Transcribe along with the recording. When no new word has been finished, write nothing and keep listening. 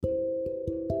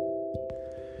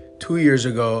2 years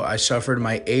ago, I suffered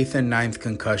my 8th and ninth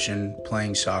concussion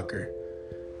playing soccer,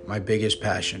 my biggest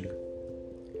passion.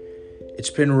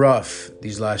 It's been rough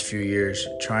these last few years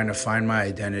trying to find my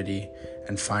identity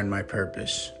and find my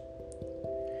purpose.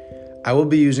 I will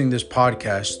be using this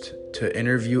podcast to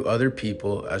interview other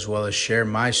people as well as share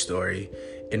my story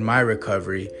in my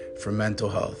recovery from mental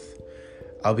health.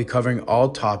 I'll be covering all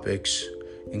topics,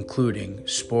 including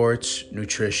sports,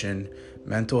 nutrition,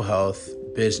 mental health,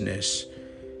 business,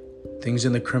 things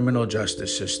in the criminal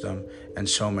justice system, and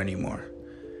so many more.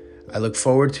 I look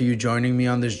forward to you joining me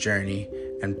on this journey,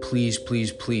 and please,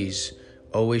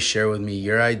 always share with me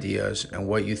your ideas and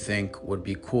what you think would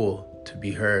be cool to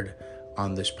be heard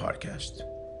on this podcast.